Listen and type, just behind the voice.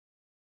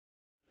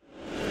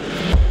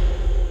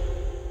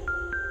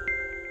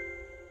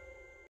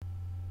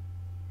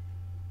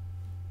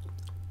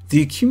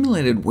The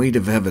accumulated weight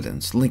of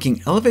evidence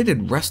linking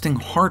elevated resting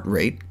heart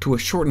rate to a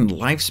shortened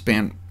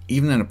lifespan,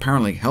 even in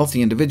apparently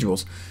healthy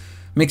individuals,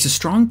 makes a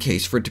strong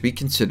case for it to be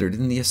considered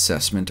in the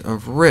assessment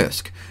of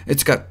risk.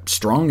 It's got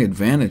strong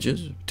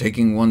advantages.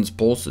 Taking one's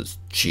pulse is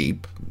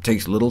cheap,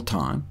 takes little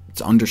time,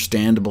 it's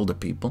understandable to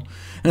people,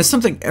 and it's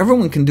something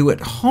everyone can do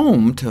at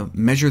home to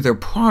measure their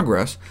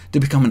progress to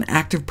become an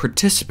active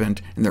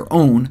participant in their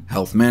own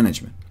health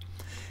management.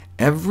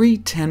 Every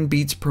 10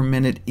 beats per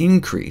minute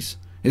increase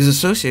is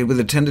associated with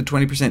a 10 to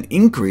 20%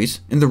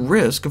 increase in the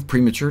risk of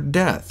premature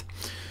death.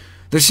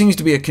 There seems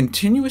to be a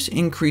continuous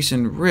increase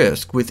in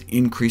risk with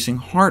increasing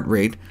heart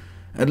rate,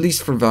 at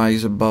least for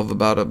values above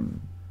about a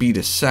beat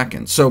a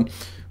second. So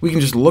we can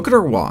just look at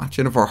our watch,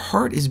 and if our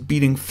heart is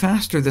beating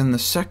faster than the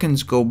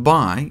seconds go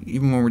by,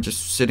 even when we're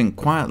just sitting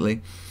quietly,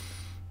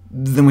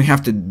 then we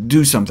have to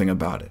do something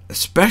about it,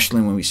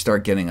 especially when we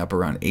start getting up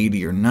around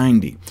 80 or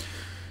 90.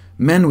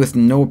 Men with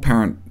no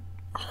apparent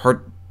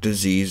heart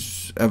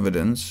disease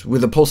evidence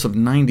with a pulse of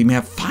 90 may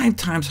have 5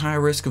 times higher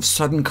risk of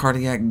sudden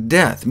cardiac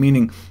death,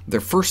 meaning their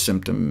first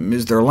symptom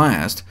is their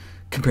last,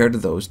 compared to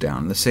those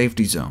down in the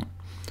safety zone.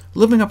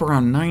 Living up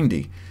around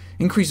 90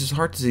 increases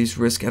heart disease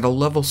risk at a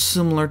level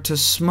similar to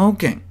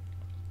smoking.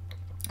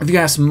 If you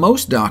ask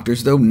most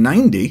doctors, though,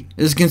 90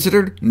 is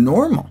considered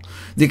normal.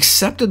 The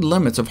accepted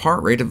limits of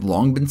heart rate have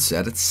long been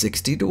set at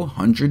 60 to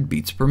 100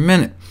 beats per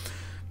minute.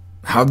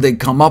 How'd they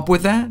come up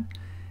with that?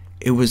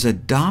 It was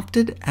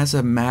adopted as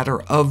a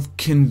matter of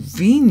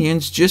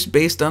convenience, just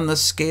based on the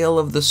scale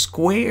of the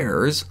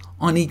squares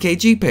on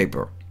EKG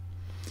paper.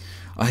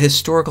 A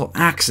historical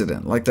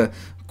accident, like the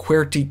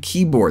QWERTY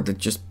keyboard, that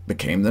just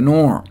became the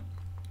norm.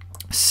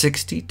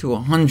 60 to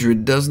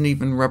 100 doesn't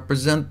even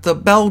represent the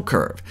bell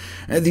curve.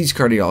 These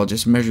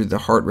cardiologists measured the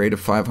heart rate of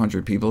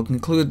 500 people and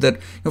concluded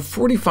that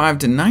 45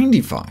 to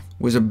 95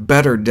 was a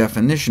better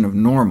definition of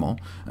normal,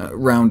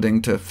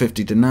 rounding to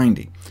 50 to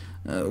 90.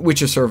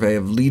 Which a survey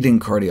of leading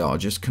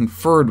cardiologists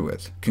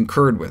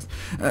concurred with.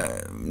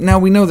 Now,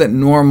 we know that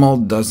normal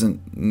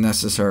doesn't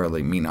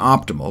necessarily mean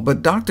optimal,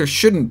 but doctors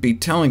shouldn't be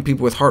telling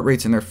people with heart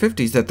rates in their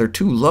 50s that they're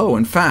too low.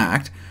 In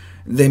fact,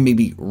 they may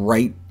be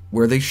right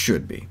where they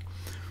should be.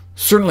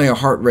 Certainly a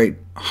heart rate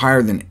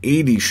higher than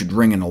 80 should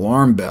ring an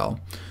alarm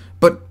bell,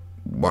 but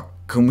what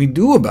can we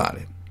do about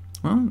it?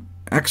 Well,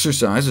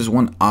 exercise is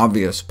one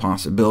obvious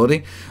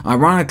possibility.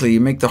 Ironically, you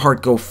make the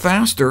heart go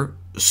faster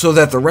so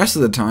that the rest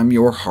of the time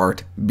your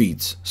heart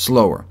beats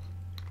slower.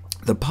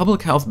 The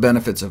public health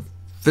benefits of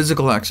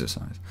physical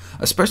exercise,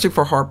 especially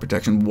for heart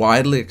protection,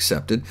 widely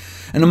accepted,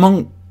 and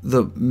among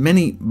the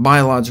many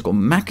biological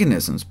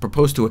mechanisms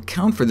proposed to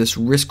account for this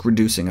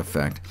risk-reducing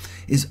effect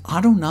is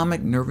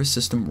autonomic nervous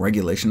system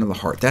regulation of the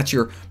heart. That's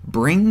your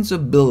brain's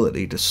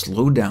ability to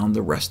slow down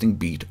the resting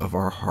beat of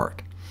our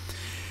heart.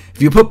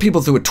 If you put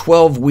people through a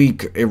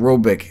 12-week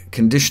aerobic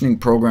conditioning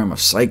program of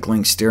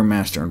cycling,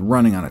 Stairmaster, and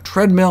running on a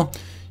treadmill,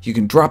 you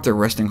can drop their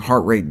resting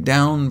heart rate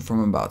down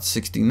from about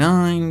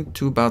 69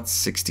 to about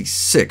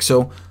 66,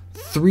 so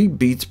 3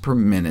 beats per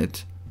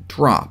minute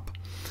drop.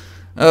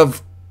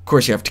 Of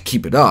course, you have to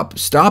keep it up.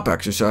 Stop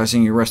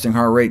exercising, your resting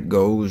heart rate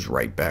goes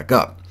right back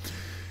up.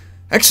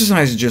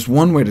 Exercise is just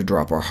one way to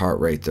drop our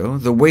heart rate, though.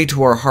 The way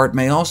to our heart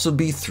may also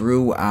be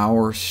through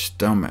our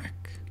stomach.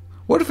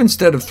 What if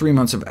instead of 3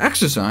 months of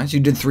exercise, you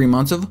did 3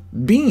 months of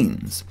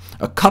beans,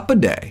 a cup a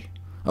day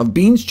of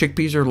beans,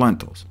 chickpeas, or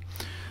lentils?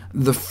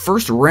 The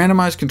first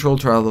randomized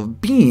controlled trial of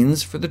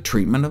beans for the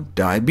treatment of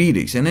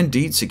diabetes, and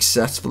indeed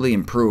successfully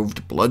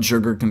improved blood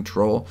sugar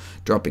control,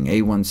 dropping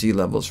A1C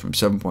levels from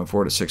 7.4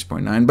 to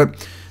 6.9, but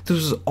this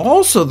was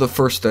also the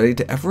first study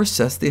to ever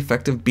assess the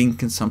effect of bean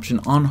consumption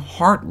on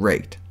heart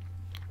rate,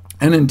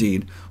 and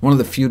indeed one of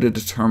the few to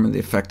determine the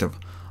effect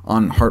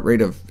on heart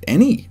rate of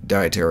any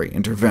dietary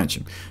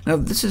intervention. Now,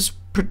 this is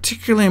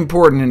particularly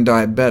important in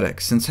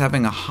diabetics, since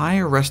having a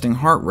higher resting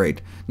heart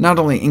rate not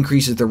only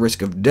increases the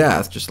risk of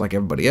death, just like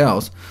everybody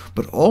else,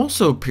 but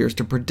also appears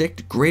to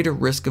predict greater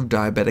risk of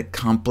diabetic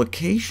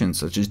complications,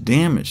 such as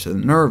damage to the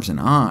nerves and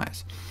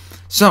eyes.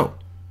 So,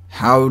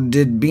 how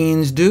did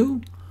beans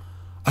do?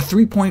 A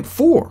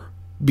 3.4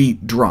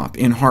 beat drop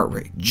in heart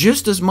rate,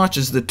 just as much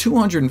as the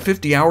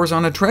 250 hours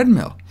on a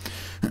treadmill.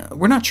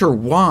 We're not sure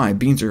why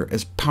beans are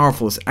as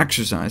powerful as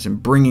exercise in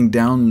bringing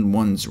down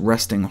one's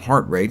resting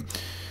heart rate.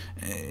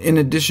 In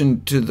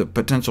addition to the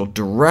potential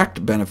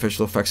direct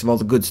beneficial effects of all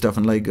the good stuff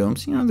in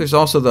legumes, there's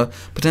also the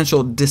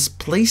potential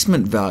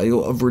displacement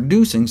value of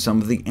reducing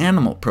some of the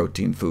animal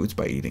protein foods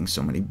by eating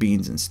so many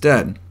beans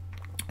instead.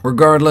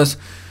 Regardless,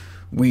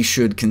 we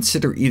should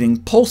consider eating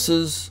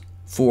pulses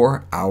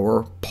for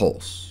our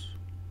pulse.